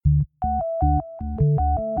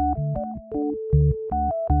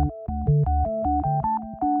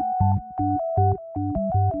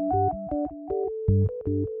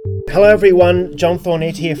Hello everyone, John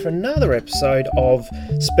Thornett here for another episode of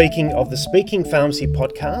the Speaking Pharmacy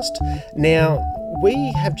podcast. Now, we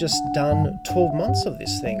have just done 12 months of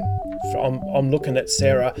this thing. I'm looking at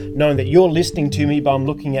Sarah, knowing that you're listening to me, but I'm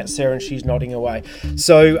looking at Sarah and she's nodding away.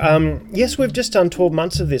 So, yes, we've just done 12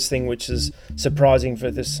 months of this thing, which is surprising for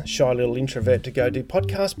this shy little introvert to go do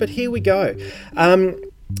podcasts, but here we go.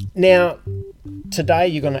 Now, today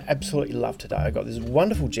you're going to absolutely love today. I've got this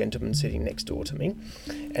wonderful gentleman sitting next door to me,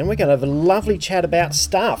 and we're going to have a lovely chat about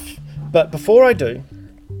stuff. But before I do,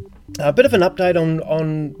 a bit of an update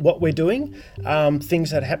on what we're doing,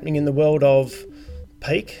 things that are happening in the world of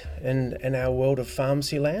Peak and our world of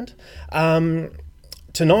pharmacy land.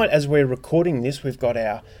 Tonight, as we're recording this, we've got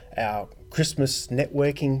our Christmas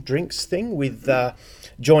networking drinks thing with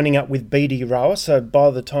joining up with BD Rower. So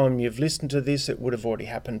by the time you've listened to this, it would have already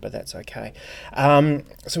happened, but that's okay.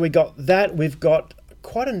 So we got that. We've got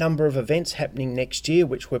quite a number of events happening next year,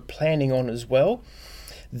 which we're planning on as well.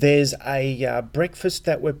 There's a breakfast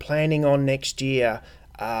that we're planning on next year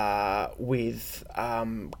with a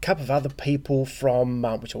couple of other people from,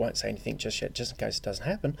 which I won't say anything just yet, just in case it doesn't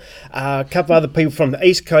happen, a couple of other people from the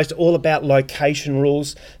East Coast, all about location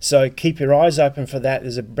rules, so keep your eyes open for that.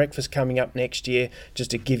 There's a breakfast coming up next year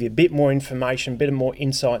just to give you a bit more information, a bit more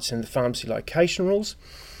insights into the pharmacy location rules.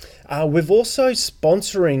 We're also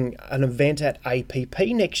sponsoring an event at APP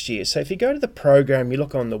next year. So if you go to the program, you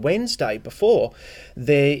look on the Wednesday before,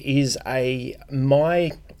 there is a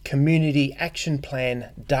My Community Action Plan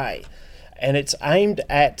Day, and it's aimed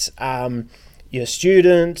at your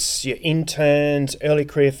students, your interns, early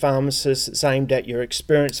career pharmacists. It's aimed at your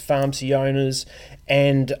experienced pharmacy owners,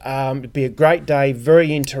 and it'd be a great day, very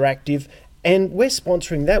interactive, and we're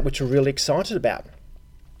sponsoring that, which we're really excited about.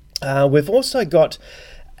 We've also got,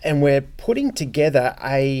 and we're putting together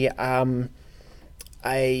a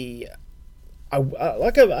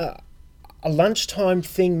lunchtime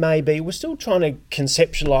thing, maybe. We're still trying to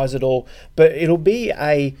conceptualize it all, but it'll be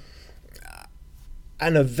an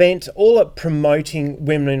event all at promoting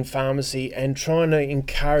women in pharmacy and trying to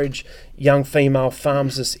encourage young female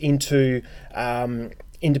pharmacists into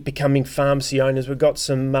becoming pharmacy owners. We've got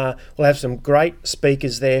some, we'll have some great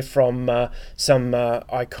speakers there from some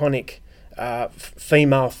iconic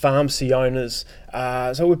female pharmacy owners.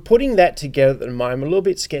 So we're putting that together at the moment, a little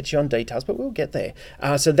bit sketchy on details, but we'll get there.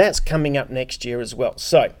 So that's coming up next year as well.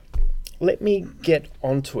 So let me get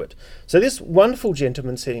onto it. So this wonderful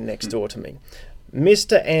gentleman sitting next door to me,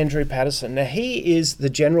 Mr. Andrew Patterson. Now, he is the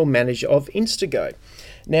general manager of Instago.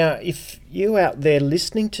 Now, if you out there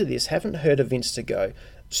listening to this haven't heard of Instago,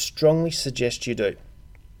 strongly suggest you do.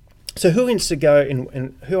 So who are Instago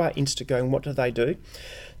and what do they do?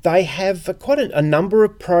 They have quite a number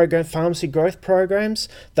of pharmacy growth programs.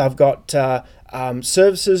 They've got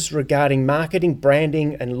services regarding marketing,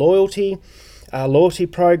 branding and loyalty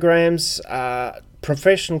programs,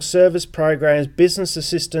 professional service programs, business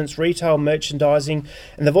assistance, retail merchandising,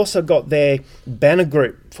 and they've also got their banner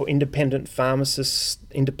group for independent pharmacies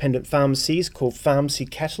called Pharmacy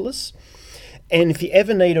Catalysts. And if you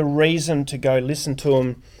ever need a reason to go listen to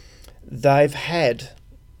them, they've had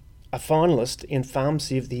a finalist in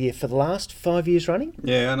Pharmacy of the Year for the last 5 years running.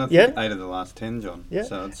 Yeah, and I think 8 of the last 10, John. Yeah,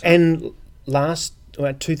 so it's, and last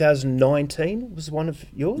 2019 was one of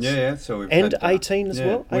yours. Yeah. So we've and had 18 as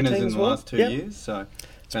well. Winners 18 in as the well. last 2 years. So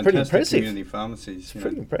it's pretty impressive. Community pharmacies. It's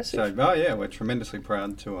pretty impressive. So we're tremendously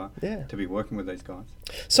proud to be working with these guys.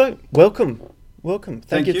 So welcome.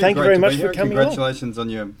 Thank you very much for coming on. Congratulations on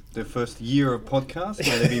the first year of podcast.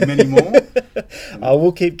 May there be many more.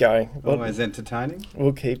 We'll keep going. Always entertaining.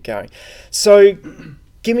 We'll keep going. So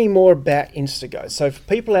give me more about Instago. So for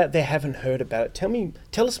people out there who haven't heard about it,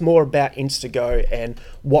 tell us more about Instago and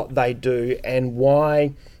what they do and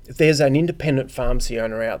why, if there's an independent pharmacy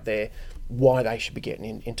owner out there, why they should be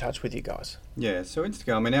getting in touch with you guys. Yeah, so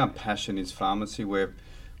Instago, our passion is pharmacy. We're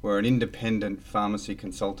an independent pharmacy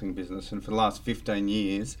consulting business, and for the last 15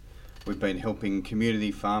 years, we've been helping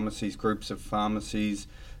community pharmacies, groups of pharmacies,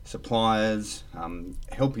 suppliers,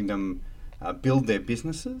 helping them build their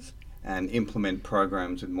businesses and implement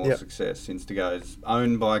programs with more success. Instago is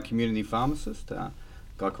owned by a community pharmacist, a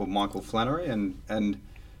guy called Michael Flannery, and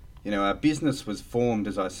our business was formed,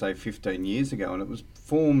 as I say, 15 years ago, and it was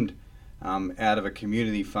formed out of a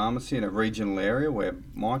community pharmacy in a regional area where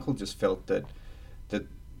Michael just felt that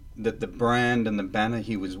the brand and the banner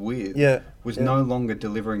he was with was no longer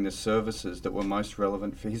delivering the services that were most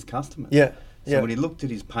relevant for his customers. So when he looked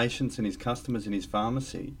at his patients and his customers in his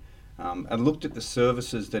pharmacy, and looked at the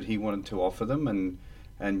services that he wanted to offer them, and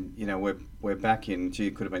we're back in,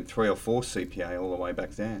 it could have been 3 or 4 CPA all the way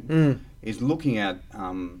back then, is looking at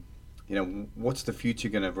what's the future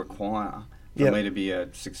going to require for Yep. me to be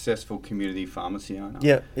a successful community pharmacy owner?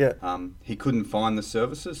 Yeah, yeah, He couldn't find the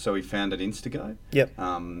services, so he founded Instago. yep.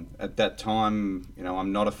 At that time,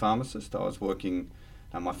 I'm not a pharmacist. I was working.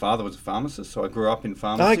 My father was a pharmacist, so I grew up in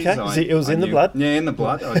pharmacies. Okay, it was in the blood? Yeah, in the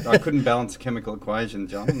blood. I couldn't balance a chemical equation,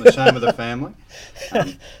 John. The shame of the family.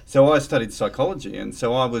 So I studied psychology, and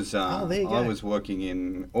so I was there you go. I was working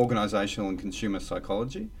in organisational and consumer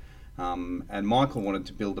psychology. And Michael wanted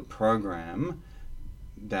to build a program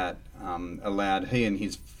that allowed he and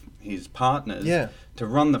his partners Yeah. to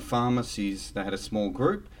run the pharmacies. They had a small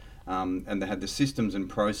group, and they had the systems and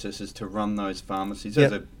processes to run those pharmacies.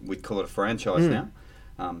 Yep. We'd call it a franchise now.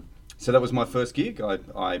 So that was my first gig.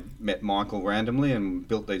 I met Michael randomly and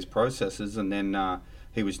built these processes, and then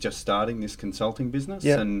he was just starting this consulting business.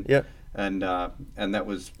 Yep, And yep. and that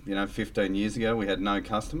was 15 years ago. We had no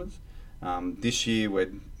customers. This year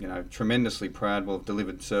we're tremendously proud. We've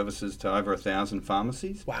delivered services to over 1,000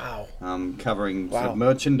 pharmacies. Wow. Covering sort Wow. of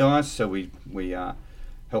merchandise. So we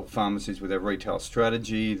help pharmacies with their retail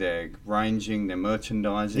strategy, their ranging, their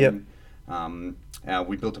merchandising. Yep.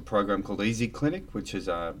 We built a program called Easy Clinic, which is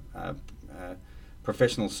a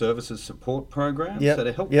professional services support program. Yep. So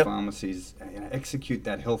to help Yep. pharmacies execute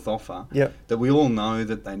that health offer Yep. that we all know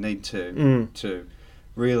that they need to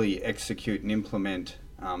really execute and implement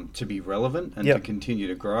to be relevant and Yep. to continue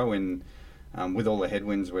to grow in with all the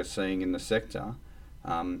headwinds we're seeing in the sector.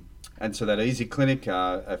 And so that Easy Clinic,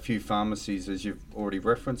 a few pharmacies, as you've already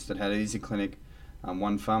referenced, that had Easy Clinic,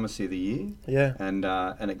 won Pharmacy of the Year. Yeah. And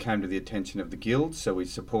it came to the attention of the Guild, so we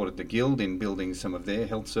supported the Guild in building some of their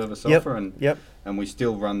health service Yep. offer, and Yep. we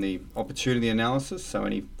still run the opportunity analysis. So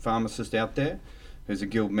any pharmacist out there who's a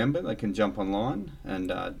Guild member, they can jump online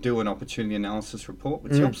and do an opportunity analysis report,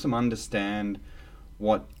 which helps them understand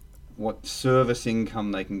what service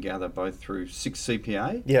income they can gather both through 6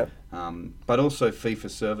 CPA, Yep. but also fee for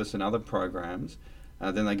service and other programs.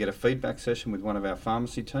 Then they get a feedback session with one of our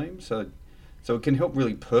pharmacy teams. So it can help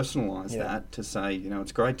really personalise Yeah. that to say,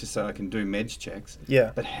 it's great to say I can do meds checks,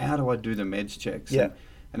 Yeah. but how do I do the meds checks? Yeah.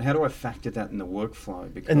 And how do I factor that in the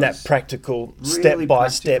workflow? Because And that practical, really step by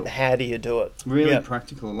step, practical. how do you do it? really Yep.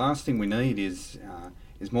 practical. The last thing we need is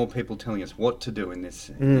more people telling us what to do in this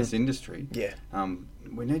industry. Yeah.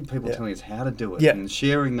 We need people Yeah. telling us how to do it Yeah. and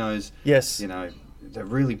sharing those, Yes. the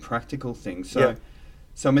really practical things. So, Yeah.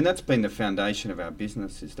 so I mean, that's been the foundation of our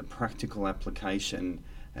business, is the practical application,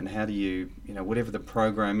 and how do you, whatever the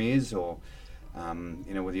program is, or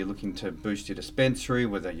whether you're looking to boost your dispensary,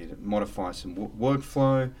 whether you modify some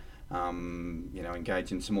workflow,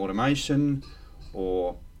 engage in some automation,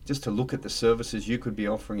 or just to look at the services you could be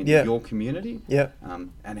offering in Yeah. your community, Yeah.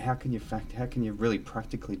 and how can you really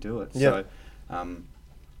practically do it? Yeah.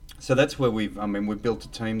 So that's where we've built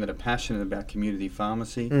a team that are passionate about community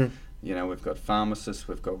pharmacy. We've got pharmacists,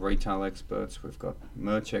 we've got retail experts, we've got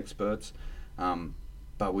merch experts,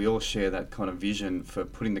 but we all share that kind of vision for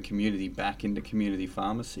putting the community back into community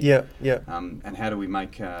pharmacy. Yeah. Yeah. And how do we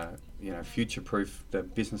make future-proof the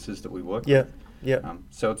businesses that we work Yeah. with? Yeah.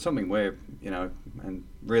 So it's something we're and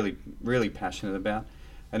really, really passionate about.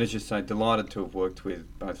 And as you say, delighted to have worked with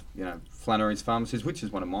both, Flannery's Pharmacies, which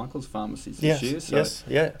is one of Michael's pharmacies this year. So, Yes.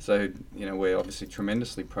 Yeah. So, we're obviously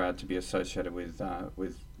tremendously proud to be associated with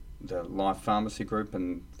the Life Pharmacy Group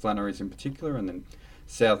and Flannery's in particular, and then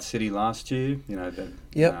South City last year.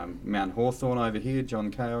 Mount Hawthorn over here, John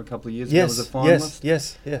Kao a couple of years ago was a finalist.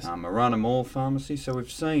 Yes. Marana Mall Pharmacy. So we've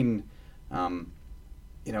seen,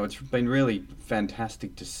 it's been really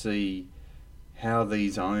fantastic to see how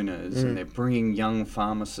these owners, and they're bringing young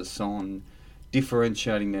pharmacists on,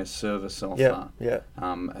 differentiating their service offer,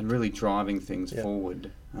 and really driving things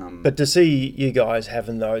forward. But to see you guys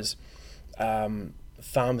having those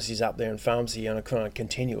pharmacies up there in pharmacy on a kind of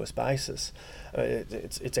continuous basis,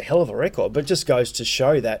 it's a hell of a record. But it just goes to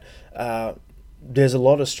show that there's a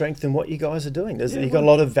lot of strength in what you guys are doing. You've got a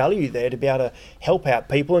lot of value there to be able to help out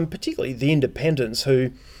people, and particularly the independents who,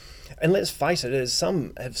 and let's face it, as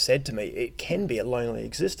some have said to me, it can be a lonely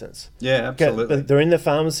existence. Yeah, absolutely. But they're in the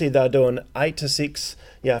pharmacy, they're doing 8 to 6,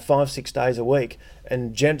 5-6 days a week,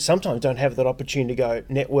 and sometimes don't have that opportunity to go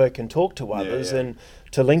network and talk to others, and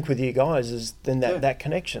to link with you guys is then that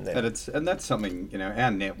connection there. And that's something, our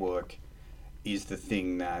network is the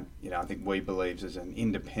thing that, I think we believe is an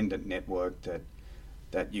independent network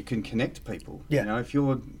that you can connect people. Yeah. If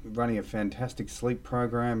you're running a fantastic sleep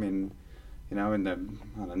program in the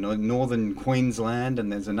northern Queensland,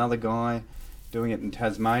 and there's another guy doing it in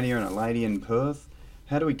Tasmania and a lady in Perth,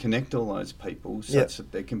 how do we connect all those people such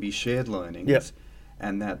that there can be shared learnings,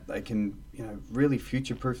 and that they can really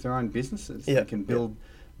future-proof their own businesses? They can build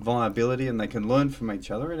viability, and they can learn from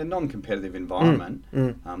each other in a non-competitive environment,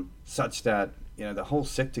 such that the whole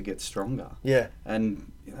sector gets stronger. Yeah.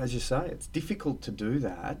 And as you say, it's difficult to do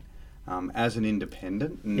that as an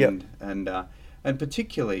independent, and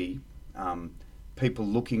particularly people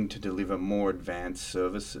looking to deliver more advanced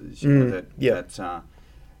services.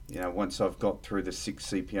 Once I've got through the 6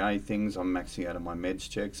 CPA things, I'm maxing out on my meds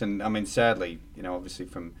checks, and I mean, sadly, obviously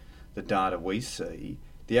from the data we see,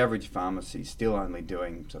 the average pharmacy is still only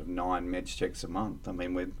doing sort of 9 meds checks a month. I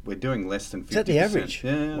mean, we're doing less than 50%. Is that the average?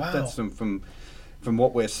 Yeah, wow. That's from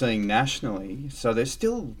what we're seeing nationally. So there's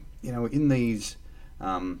still, in these...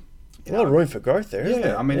 a lot of room for growth there, isn't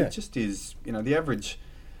there? Yeah, I mean, it just is, the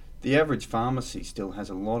average pharmacy still has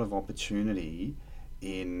a lot of opportunity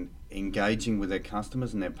in engaging with their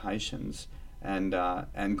customers and their patients, and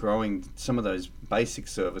growing some of those basic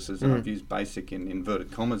services, and I've used basic in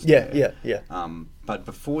inverted commas there. But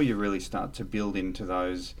before you really start to build into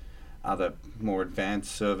those other more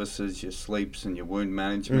advanced services, your sleeps and your wound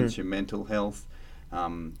management, your mental health,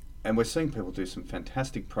 and we're seeing people do some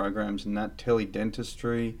fantastic programs in that,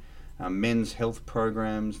 tele-dentistry, men's health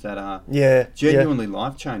programs that are genuinely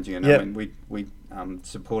life-changing. And I mean, we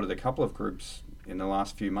supported a couple of groups in the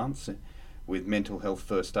last few months with mental health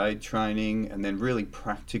first aid training, and then really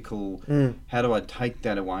practical, how do I take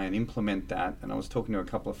that away and implement that? And I was talking to a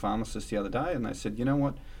couple of pharmacists the other day, and they said, you know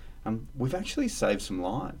what, we've actually saved some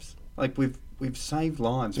lives. Like we've saved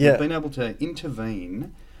lives. We've been able to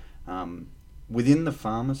intervene within the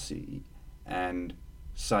pharmacy and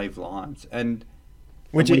save lives. And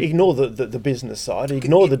which ignore the business side,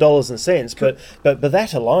 ignore the dollars and cents, but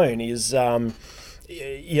that alone is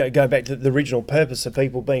go back to the original purpose of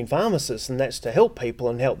people being pharmacists, and that's to help people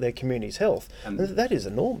and help their community's health. And that is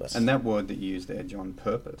enormous. And that word that you used there, John,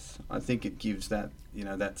 purpose, I think it gives that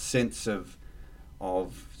that sense of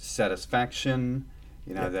satisfaction.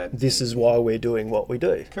 That this is why we're doing what we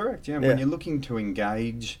do. Correct. Yeah. When you're looking to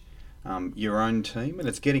engage your own team, and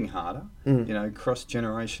it's getting harder.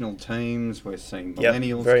 Cross-generational teams. We're seeing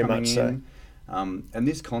millennials very coming much in, and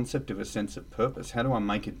this concept of a sense of purpose. How do I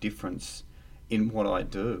make a difference in what I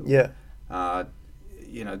do?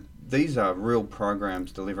 These are real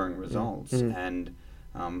programs delivering results, and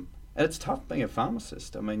it's tough being a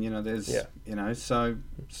pharmacist. I mean, there's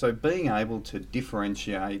so being able to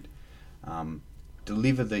differentiate.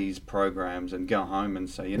 Deliver these programs and go home and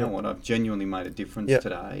say, you know what, I've genuinely made a difference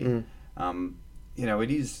today.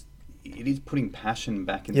 It is putting passion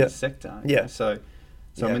back in the sector. So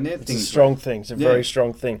I mean, it's a strong thing. It's a very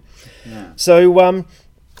strong thing. Yeah. So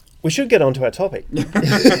we should get on to our topic.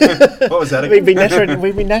 What was that again?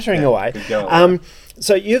 We've been nattering away.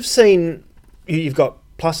 So you've got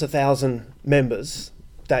plus 1,000 members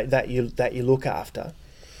that you look after.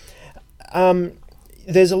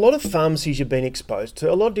 There's a lot of pharmacies you've been exposed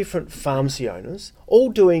to, a lot of different pharmacy owners, all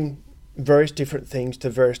doing various different things to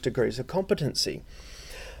various degrees of competency.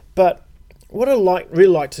 But what I really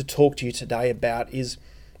like to talk to you today about is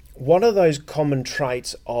what are those common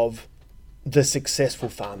traits of the successful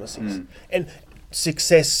pharmacies? And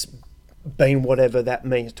success being whatever that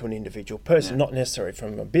means to an individual person, not necessarily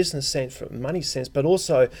from a business sense, from a money sense, but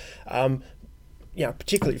also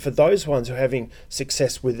particularly for those ones who are having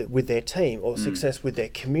success with their team or success with their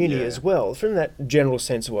community as well, from that general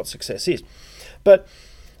sense of what success is. But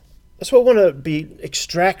that's what I want to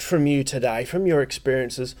extract from you today, from your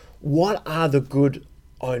experiences. What are the good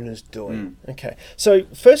owners doing? Okay. So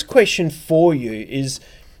first question for you is,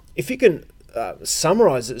 if you can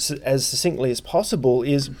summarize it as succinctly as possible,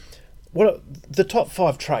 is what are the top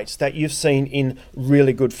 5 traits that you've seen in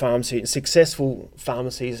really good pharmacy, successful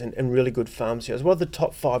pharmacies and really good pharmacies? What are the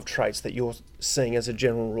top 5 traits that you're seeing as a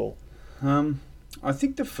general rule? I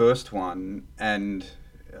think the first one, and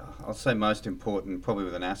I'll say most important, probably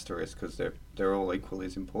with an asterisk, because they're all equally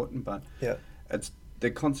as important, but it's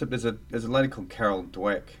the concept. There's a lady called Carol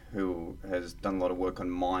Dweck who has done a lot of work on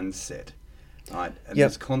mindset, right? And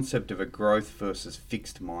this concept of a growth versus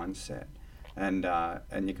fixed mindset. And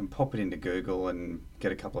you can pop it into Google and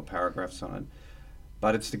get a couple of paragraphs on it.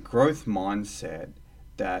 But it's the growth mindset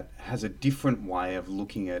that has a different way of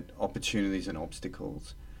looking at opportunities and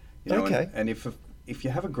obstacles. And if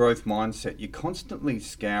you have a growth mindset, you're constantly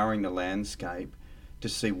scouring the landscape to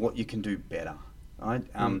see what you can do better, right?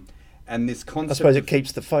 And this concept, I suppose it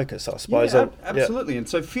keeps the focus, I suppose. Absolutely. And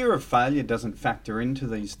so fear of failure doesn't factor into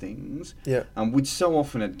these things, which so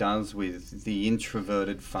often it does with the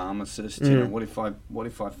introverted pharmacist. What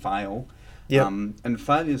if I fail? And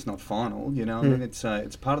failure is not final. I mean,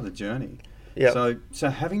 it's part of the journey. So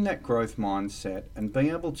having that growth mindset and being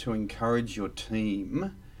able to encourage your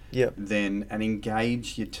team, then and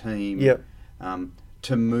engage your team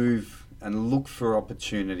to move and look for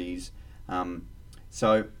opportunities.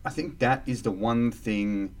 So I think that is the one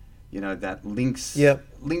thing, that links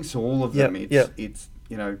all of them. It's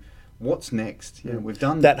what's next? We've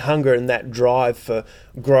done that hunger and that drive for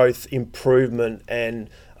growth, improvement, and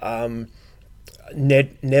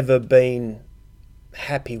never been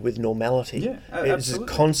happy with normality. Yeah, it's absolutely.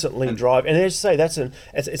 Constantly drive, and as I say,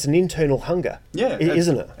 it's an internal hunger. Yeah,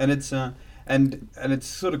 isn't it? And it's and it's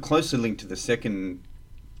sort of closely linked to the second,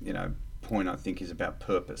 point I think is about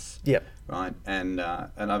purpose. Yeah. Right. And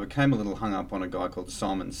I became a little hung up on a guy called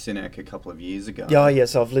Simon Sinek a couple of years ago. Yeah.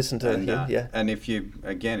 Yes, I've listened to him. Yeah. And if you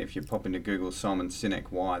pop into Google Simon Sinek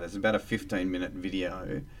why, there's about a 15-minute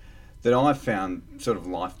video that I found sort of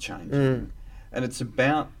life changing, and it's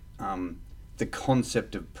about the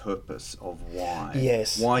concept of purpose, of why.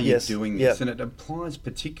 Yes. Why you're doing this, Yep. and it applies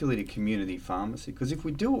particularly to community pharmacy, because if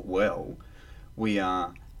we do it well, we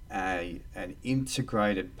are an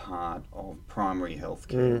integrated part of primary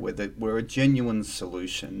healthcare, we're a genuine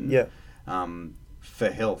solution for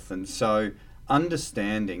health. And so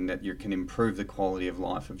understanding that you can improve the quality of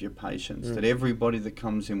life of your patients, that everybody that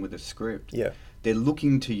comes in with a script, they're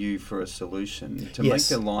looking to you for a solution to make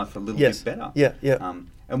their life a little bit better.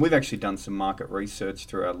 And we've actually done some market research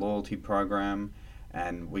through our loyalty program,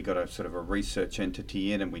 and we got a sort of a research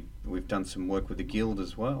entity in, and we've done some work with the Guild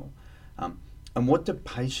as well. And what do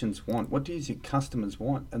patients want? What do your customers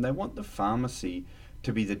want? And they want the pharmacy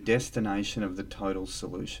to be the destination of the total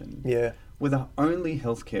solution. Yeah. We're the only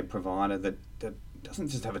healthcare provider that doesn't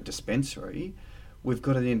just have a dispensary. We've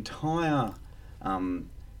got an entire,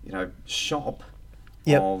 shop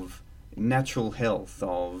of natural health,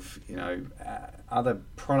 of other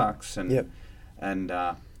products, and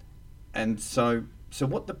so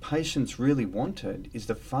what the patients really wanted is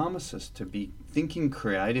the pharmacist to be thinking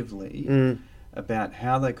creatively about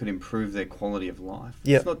how they could improve their quality of life.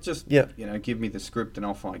 It's not just give me the script and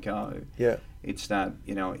off I go. It's that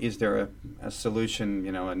is there a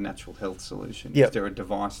solution, a natural health solution? Is there a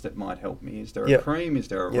device that might help me? Is there a cream? Is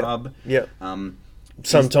there a rub?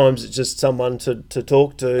 Sometimes it's just someone to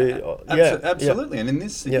talk to. Absolutely. And in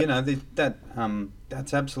this,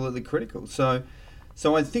 that's absolutely critical. So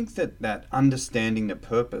I think that understanding the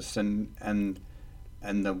purpose and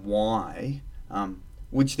the why,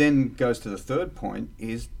 which then goes to the third point,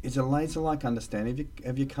 is a laser-like understanding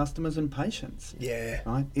of your customers and patients.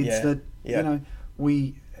 Right. It's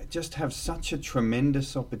we just have such a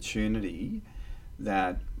tremendous opportunity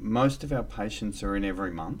that most of our patients are in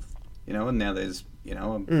every month. And now there's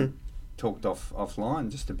talked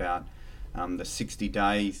offline just about the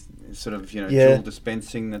 60-day sort of dual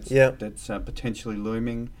dispensing that's potentially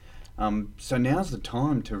looming. So now's the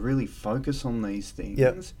time to really focus on these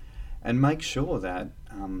things and make sure that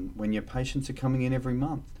when your patients are coming in every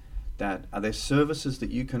month, that are there services that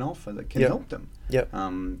you can offer that can help them?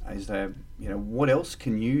 Is there what else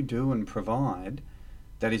can you do and provide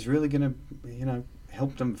that is really going to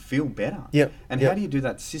help them feel better? And how do you do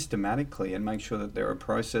that systematically and make sure that there are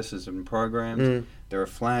processes and programs, there are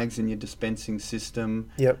flags in your dispensing system,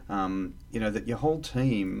 that your whole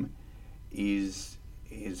team has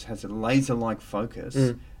a laser-like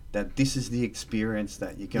focus that this is the experience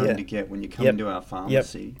that you're going to get when you come into our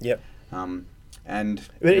pharmacy. And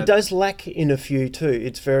it does lack in a few too.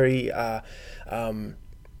 It's very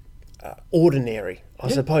ordinary, I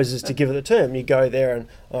suppose, is to give it a term. You go there and,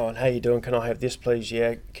 how you doing? Can I have this, please?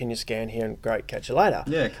 Yeah. Can you scan here? And great, catch you later.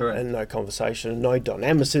 Yeah, correct. And no conversation, no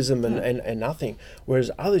dynamicism, and nothing. Whereas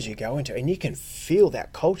others you go into, and you can feel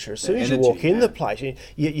that culture as soon as you walk in the place.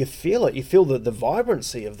 You feel it. You feel the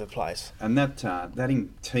vibrancy of the place. And that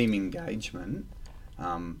team engagement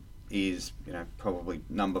is probably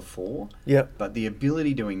number 4. But the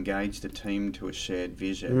ability to engage the team to a shared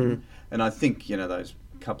vision, and I think those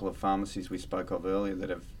couple of pharmacies we spoke of earlier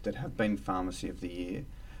that have been Pharmacy of the Year,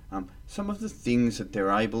 some of the things that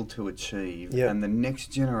they're able to achieve, and the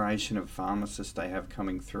next generation of pharmacists they have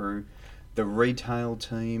coming through, the retail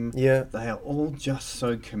team, they are all just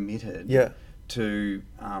so committed to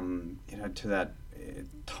to that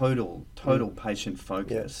total patient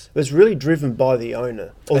focus. It's really driven by the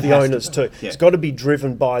owner, or the owners too. It's got to be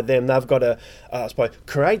driven by them. They've got to, I suppose,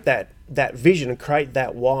 create that vision and create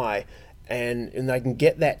that why, and they can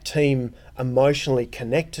get that team emotionally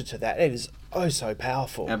connected to that. It is so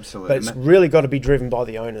powerful. Absolutely. But it's really got to be driven by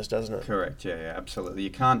the owners, doesn't it? Correct. Yeah, absolutely. You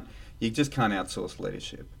just can't outsource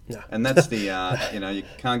leadership. No. And that's the you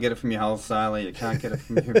can't get it from your wholesaler. You can't get it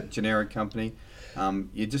from your generic company.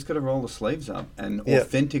 You just got to roll the sleeves up, and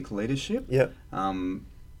authentic leadership. It's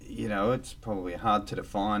probably hard to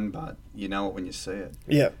define, but you know it when you see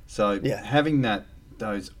it. So having that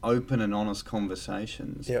those open and honest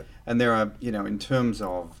conversations. Yep. And there are, in terms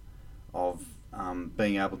of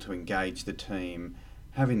being able to engage the team,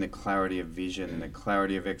 having the clarity of vision, the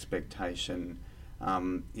clarity of expectation.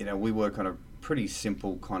 We work on a pretty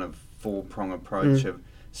simple kind of 4-prong approach of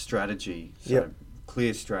strategy. So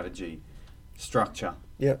clear strategy, structure.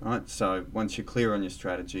 Right. So once you're clear on your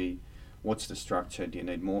strategy, what's the structure? Do you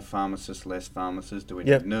need more pharmacists, less pharmacists? Do we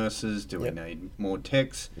need nurses? Do we need more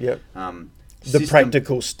techs? The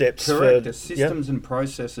practical steps. Correct. The systems and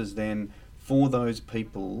processes then for those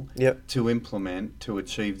people to implement to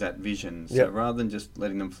achieve that vision. So rather than just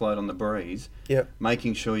letting them float on the breeze,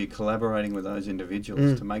 making sure you're collaborating with those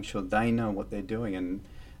individuals to make sure they know what they're doing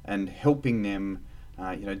and helping them,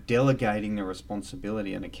 delegating the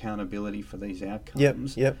responsibility and accountability for these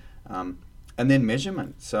outcomes. And then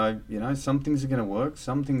measurement. So, some things are going to work,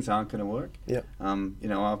 some things aren't going to work.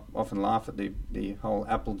 I often laugh at the whole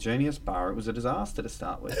Apple Genius Bar. It was a disaster to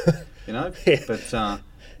start with,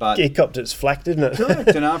 But it copped its flack, didn't it?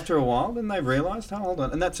 Correct. And after a while, then they realised, hold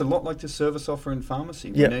on. And that's a lot like the service offer in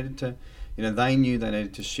pharmacy. We needed to, they knew they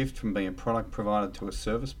needed to shift from being a product provider to a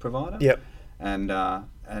service provider. And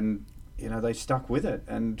they stuck with it.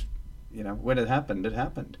 And, when it happened, it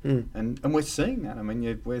happened. And we're seeing that. I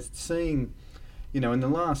mean, we're seeing, in the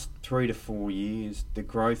last 3 to 4 years, the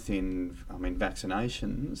growth in,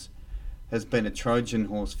 vaccinations has been a Trojan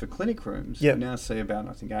horse for clinic rooms. We now see about,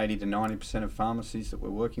 I think, 80 to 90% of pharmacies that we're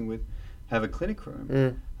working with have a clinic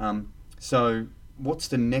room. So what's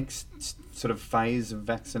the next sort of phase of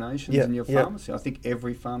vaccinations in your pharmacy? I think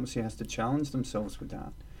every pharmacy has to challenge themselves with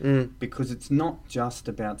that. Because it's not just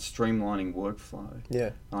about streamlining workflow.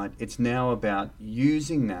 Right? It's now about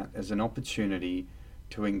using that as an opportunity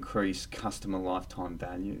to increase customer lifetime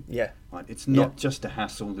value. Right? It's not just a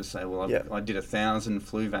hassle to say, well, I did 1,000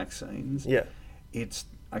 flu vaccines. It's,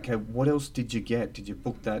 okay, what else did you get? Did you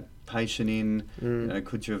book that patient in?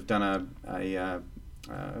 Could you have done an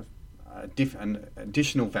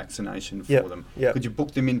additional vaccination for them? Could you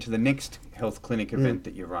book them into the next health clinic event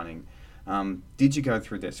that you're running? Did you go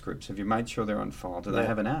through their scripts? Have you made sure they're on file? Do they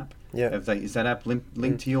have an app? Is that app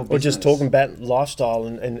linked to your business? Or just talking about lifestyle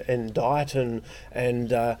and diet and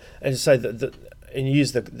say that and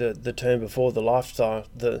use the term before, the lifestyle,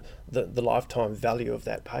 the lifetime value of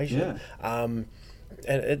that patient. And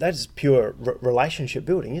that's pure relationship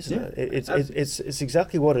building, isn't it? It's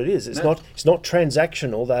exactly what it is. It's not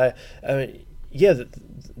transactional.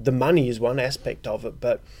 The money is one aspect of it,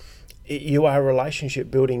 but you are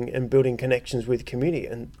relationship building and building connections with community,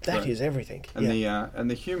 and that is everything. And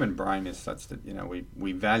the human brain is such that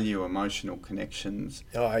we value emotional connections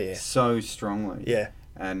so strongly.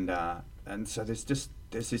 And so there's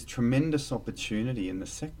this tremendous opportunity in the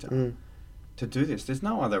sector to do this. There's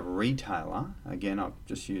no other retailer. Again, I've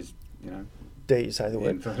just used dare you say the word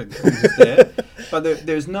inverted commas there, but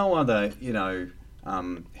there's no other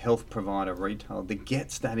health provider retailer that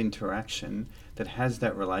gets that interaction, that has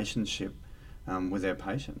that relationship with their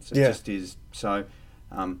patients. It just is so.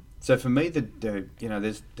 So for me,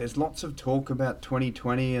 there's lots of talk about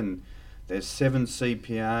 2020, and there's 7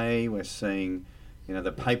 CPA. We're seeing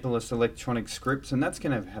the paperless electronic scripts, and that's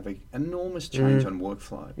going to have an enormous change on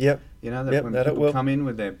workflow. When people come in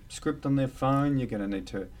with their script on their phone, you're going to need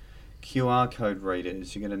to QR code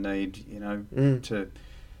readers. You're going to need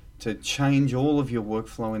to change all of your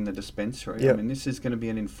workflow in the dispensary. I mean, this is going to be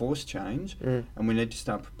an enforced change, and we need to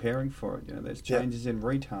start preparing for it. There's changes in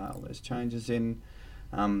retail, there's changes in,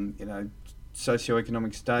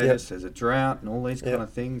 socioeconomic status, there's a drought and all these kind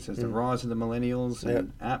of things. There's the rise of the millennials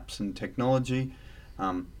and apps and technology.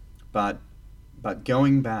 But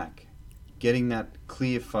going back, getting that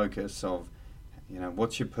clear focus of,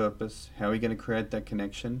 what's your purpose? How are you going to create that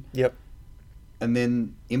connection? And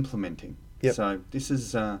then implementing. So this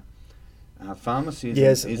is... pharmacy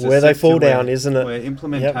is where they fall down, isn't it? Where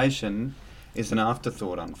implementation is an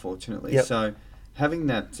afterthought, unfortunately. So having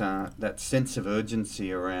that sense of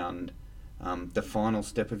urgency around the final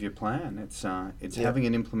step of your plan, it's having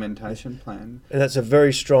an implementation plan. And that's a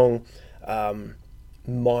very strong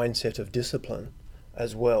mindset of discipline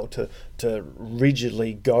as well, to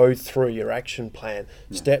rigidly go through your action plan,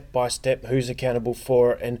 step by step, who's accountable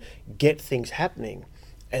for it, and get things happening.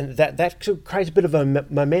 And that creates a bit of a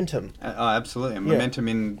momentum. Absolutely. And momentum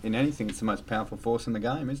in anything is the most powerful force in the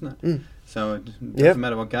game, isn't it? So it doesn't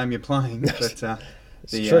matter what game you're playing. But it's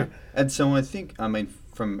true. And so I think,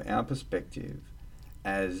 from our perspective,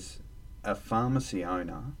 as a pharmacy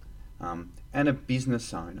owner and a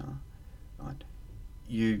business owner, right,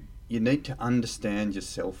 you need to understand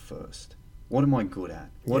yourself first. What am I good at?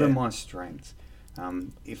 What are my strengths?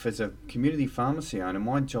 If as a community pharmacy owner,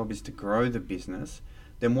 my job is to grow the business,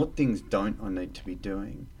 then what things don't I need to be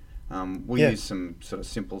doing? We use some sort of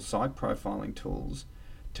simple site profiling tools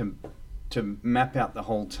to map out the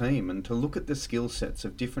whole team and to look at the skill sets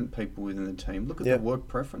of different people within the team, look at the work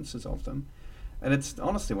preferences of them. And it's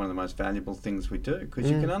honestly one of the most valuable things we do, because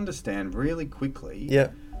you can understand really quickly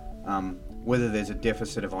whether there's a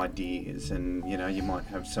deficit of ideas, and you might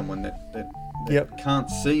have someone that can't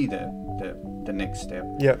see the next step.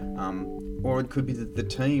 Or it could be that the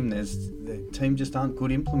team just aren't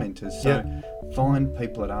good implementers. So find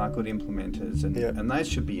people that are good implementers, and they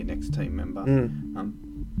should be your next team member. And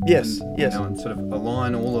sort of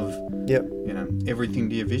align all of everything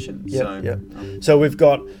to your vision. So we've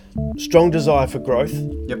got strong desire for growth.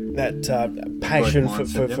 That passion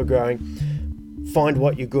for growing. Find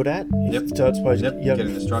what you're good at. So I suppose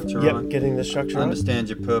getting the structure right. Getting the structure right. Understand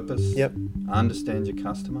your purpose. Understand your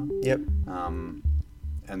customer.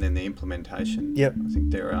 And then the implementation. I think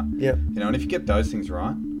there are. And if you get those things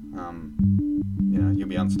right, you'll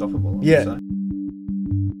be unstoppable. I would say.